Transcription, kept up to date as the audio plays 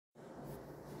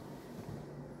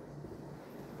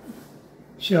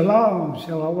Shalom,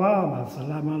 shalom,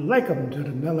 assalamu alaikum to the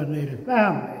melanated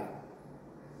family.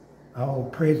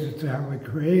 All praises to our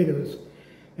creators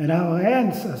and our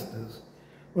ancestors.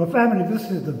 Well, family, this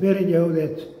is the video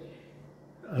that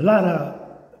a lot of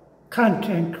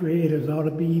content creators ought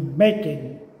to be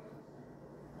making.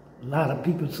 A lot of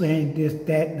people saying this,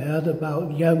 that, and the other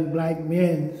about young black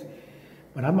men.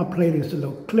 But I'm going to play this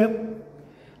little clip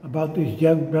about this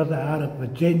young brother out of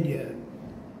Virginia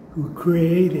who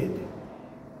created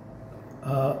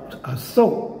a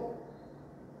soap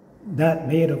not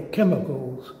made of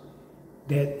chemicals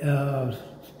that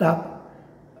stop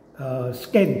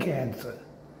skin cancer.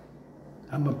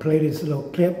 I'm going to play this little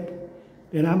clip,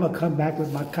 then I'm going to come back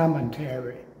with my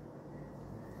commentary.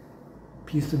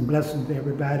 Peace and blessings to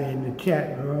everybody in the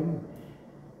chat room.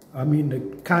 I mean the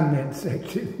comment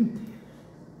section.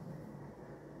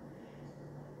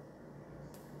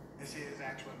 This is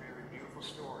actually a very beautiful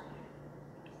story.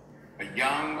 A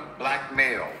young black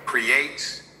male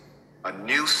creates a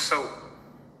new soap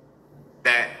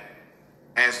that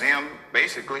has him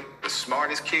basically the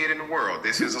smartest kid in the world.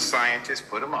 This is a scientist,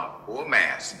 put him up, full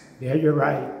mask. Yeah, you're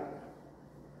right.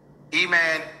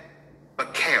 Herman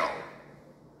Bekeele.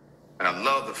 And I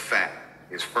love the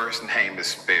fact his first name is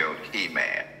spelled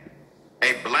He-Man.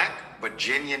 A black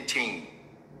Virginian teen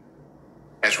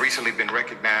has recently been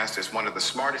recognized as one of the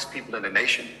smartest people in the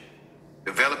nation,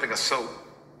 developing a soap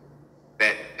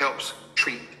that helps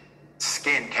treat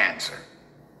skin cancer.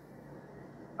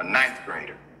 A 9th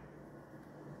grader.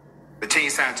 The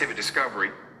teen scientific discovery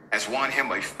has won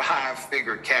him a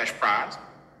 5-figure cash prize,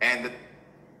 and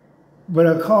but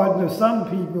according to some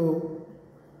people,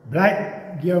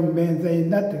 black young men ain't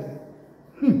nothing.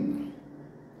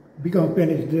 We're going to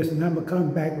finish this, and I'm going to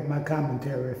come back with my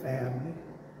commentary, family.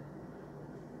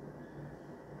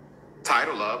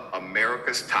 Title of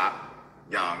America's Top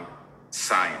Young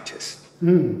Scientist.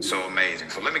 So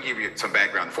amazing. So let me give you some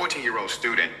background. The 14-year-old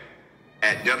student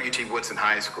at W.T. Woodson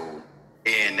High School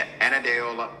in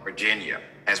Annandale, Virginia,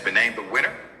 has been named the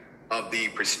winner of the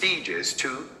prestigious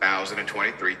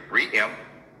 2023 3M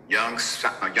Young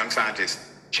Scientist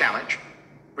Challenge,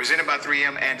 presented by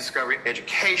 3M and Discovery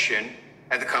Education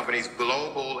at the company's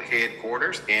global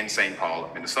headquarters in St. Paul,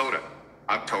 Minnesota.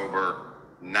 October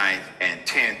 9th and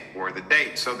 10th were the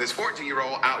dates. So this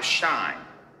 14-year-old outshined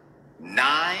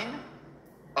 9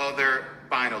 other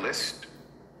finalists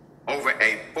over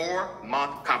a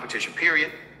 4-month competition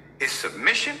period. His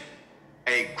submission,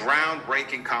 a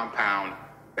groundbreaking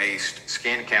compound-based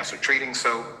skin cancer treating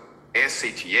soap,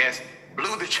 SCTS,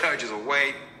 blew the judges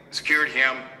away, secured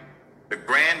him the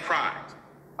grand prize.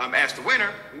 As the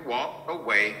winner, he walked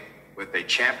away with a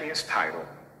champion's title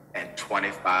and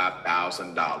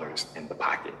 $25,000 in the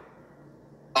pocket.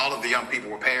 All of the young people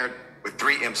were paired with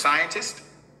 3M scientists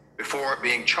before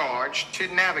being charged to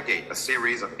navigate a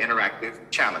series of interactive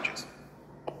challenges.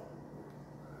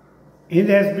 Isn't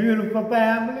that beautiful,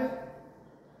 family?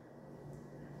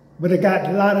 But it got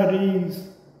a lot of these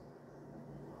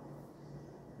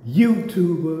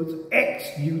YouTubers,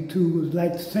 ex-YouTubers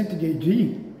like Cynthia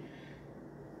G,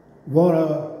 want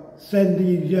to send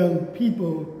these young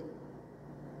people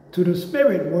to the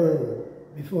spirit world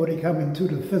before they come into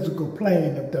the physical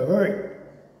plane of the earth.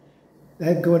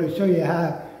 That's going to show you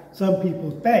how some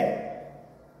people think.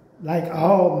 Like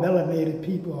all melanated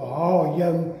people, all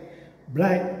young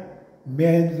black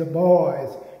men and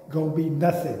boys gonna be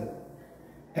nothing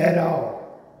at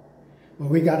all. But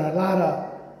we got a lot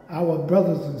of our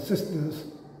brothers and sisters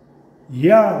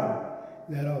young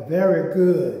that are very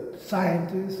good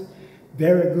scientists,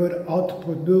 very good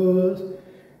entrepreneurs.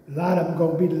 A lot of them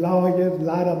gonna be lawyers, a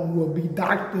lot of them will be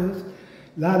doctors,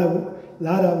 a lot of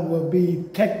them will be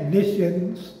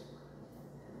technicians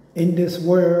in this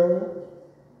world.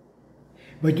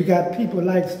 But you got people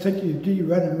like Cynthia G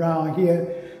running around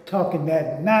here talking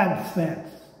that nonsense.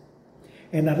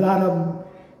 And a lot of them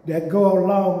that go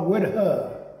along with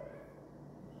her,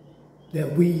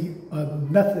 that we are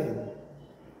nothing.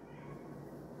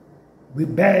 We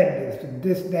badness and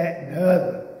this, that, and the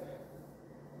other.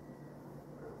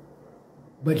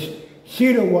 But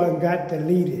she the one got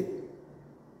deleted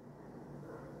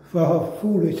for her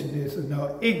foolishness and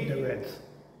her ignorance.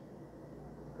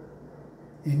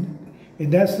 And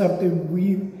that's something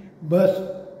we must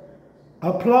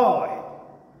applaud.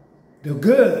 The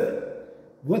good,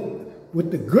 what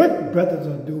the good brothers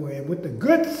are doing, what the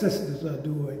good sisters are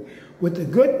doing, what the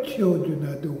good children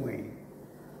are doing.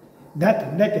 Not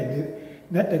the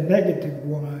negative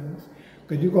ones,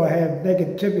 because you're going to have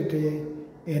negativity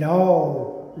in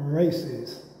all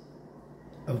races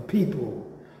of people,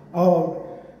 all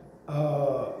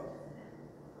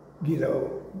You know,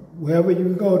 wherever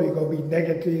you go, there's going to be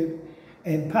negative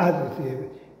and positive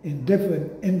in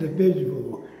different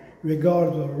individuals,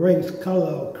 regardless of race,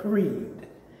 color, or creed.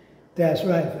 That's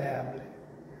right, family.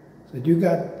 So you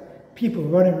got people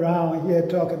running around here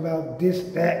talking about this,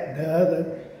 that, and the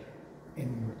other,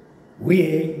 and we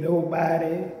ain't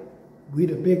nobody, we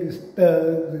the biggest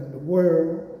thugs in the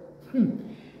world,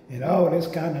 and all this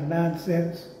kind of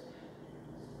nonsense.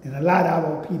 And a lot of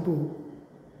our people,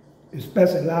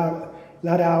 especially a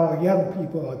lot of our young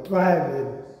people, are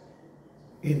thriving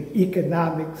in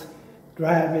economics,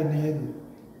 thriving in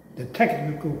the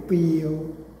technical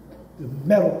field, the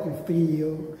medical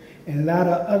field, and a lot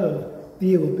of other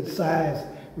fields besides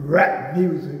rap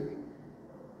music.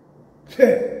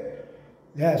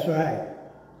 That's right.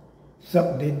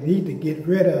 Something they need to get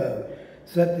rid of,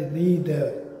 something they need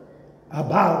to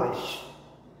abolish,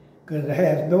 because it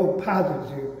has no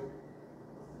positive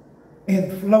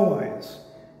influence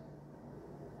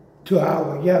to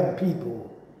our young people.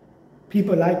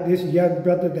 People like this young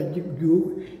brother that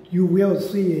you will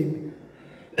see him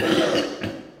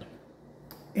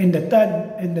in the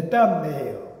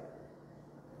thumbnail.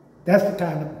 That's the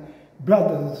kind of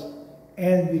brothers,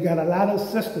 and we got a lot of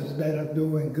sisters that are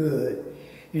doing good,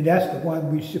 and that's the one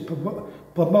we should promote.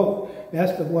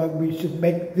 That's the one we should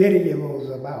make videos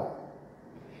about.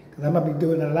 Because I'm gonna be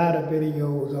doing a lot of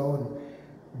videos on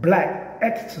black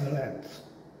excellence.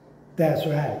 That's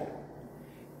right.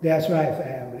 That's right,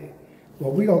 family.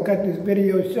 Well, we're going to cut this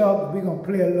video short, but we're going to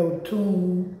play a little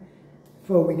tune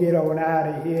before we get on out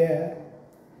of here.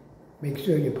 Make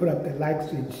sure you put up the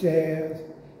likes and shares.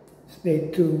 Stay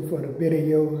tuned for the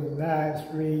videos and live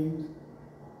streams.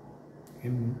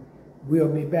 And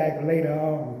we'll be back later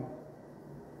on.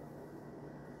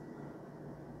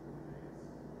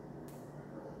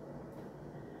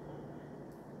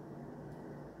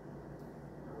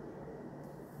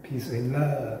 Peace and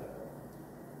love.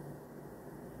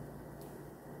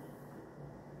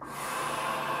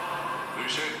 They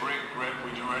say break bread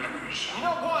with your enemies. You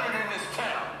don't want it in this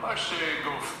town. I say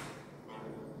go.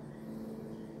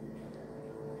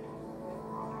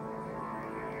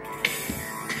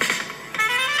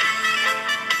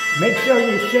 Make sure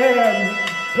you share and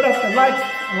put up the likes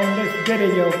on this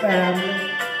video, family.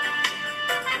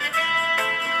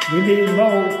 We need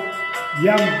more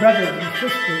young brothers and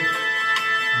sisters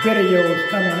videos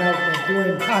coming out that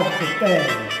doing positive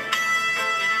things.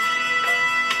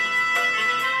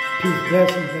 Peace,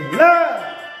 blessings, and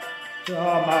love to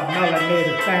all my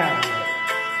melanated family.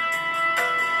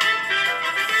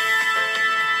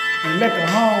 And let the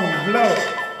horns blow.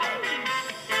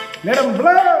 Let them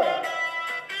blow.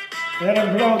 Let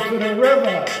them blow to the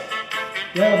river.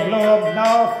 Let them blow up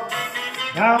north,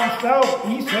 down south,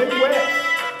 east, and west.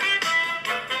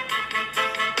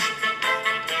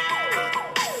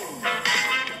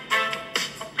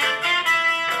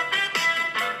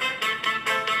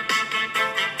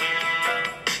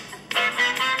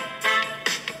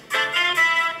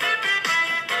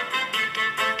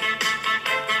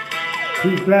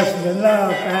 Peace, blessings, and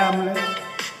love, family.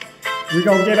 We're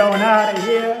going to get on out of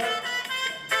here.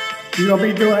 We're going to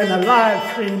be doing a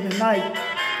live stream tonight,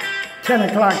 10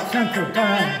 o'clock Central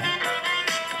Time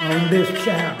on this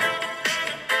channel.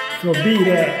 So be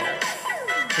there.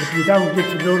 If you don't get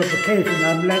your notification,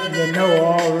 I'm letting you know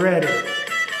already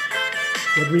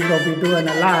that we're going to be doing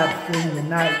a live stream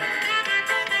tonight,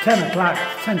 10 o'clock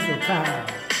Central Time.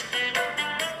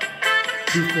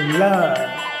 Peace and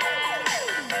love.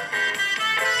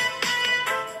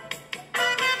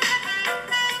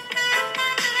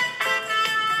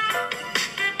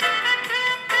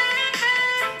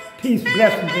 Peace,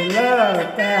 blessings, and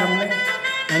love, family.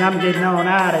 And I'm getting on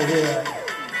out of here.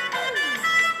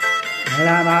 And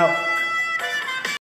I'm out.